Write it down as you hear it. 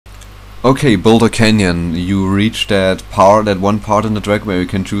Okay, Boulder Canyon. You reach that one part in the track where you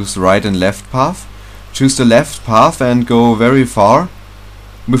can choose right and left path. Choose the left path and go very far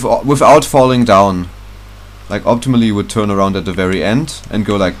without falling down. Like optimally you would turn around at the very end and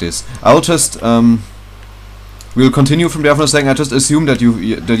go like this. I'll just we'll continue from there for a second. I just assume that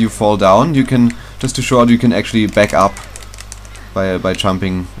you fall down. You can, just to show how you can actually back up by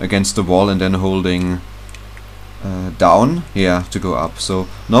jumping against the wall and then holding down here to go up. So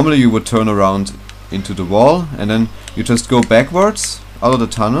normally you would turn around into the wall and then you just go backwards out of the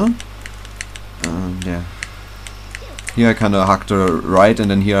tunnel. Yeah. Here I kinda hack the right and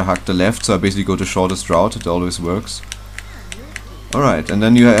then here I hack the left, so I basically go the shortest route. It always works. Alright, and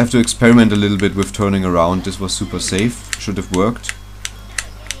then you have to experiment a little bit with turning around. This was super safe, should have worked.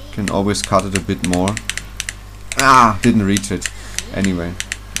 Can always cut it a bit more. Ah, didn't reach it. Anyway,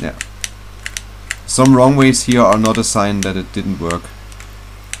 yeah. Some wrong ways here are not a sign that it didn't work.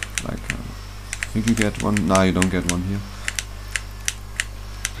 Like, I think you get one. Nah, you don't get one here.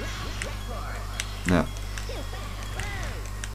 Yeah.